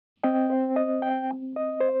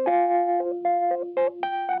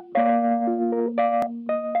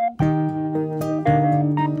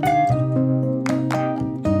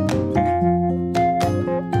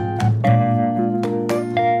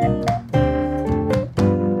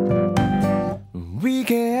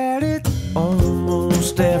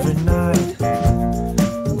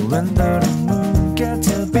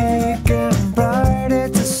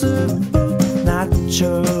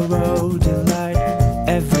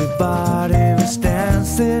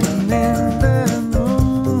dancing in the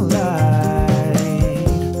moonlight.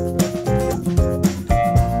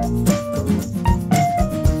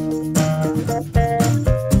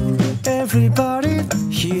 Everybody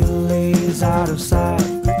here is out of sight.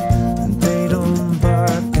 They don't bark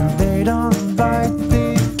and they don't bite.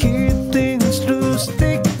 They keep things loose,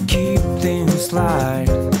 they keep things light.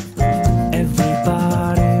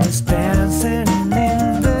 Everybody's dancing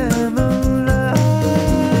in the moonlight.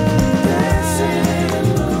 Dancing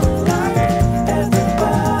in the moonlight.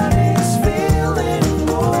 Everybody's feeling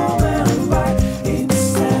warm and right. It's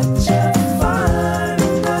such a fine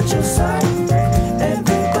natural sight.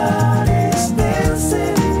 Everybody's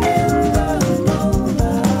dancing in the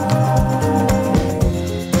moonlight.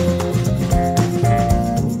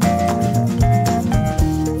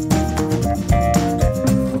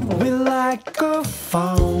 We like a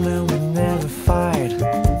phone and we never fight.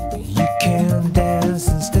 You can dance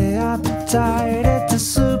and stay uptight. It's a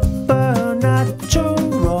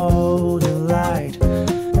supernatural delight.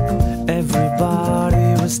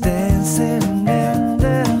 Everybody was dancing in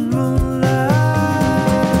the moonlight.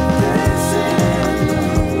 Dancing in the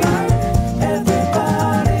moonlight.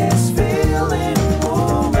 Everybody's feeling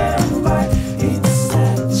warm and right. It's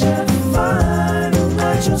such a fine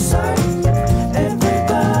natural sight.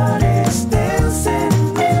 Everybody's dancing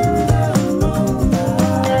in the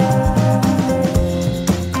moonlight.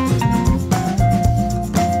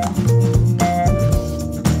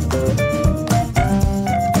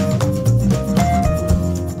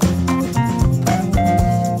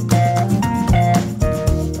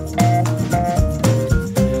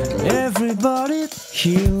 Everybody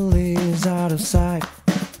here is out of sight.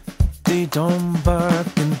 They don't bark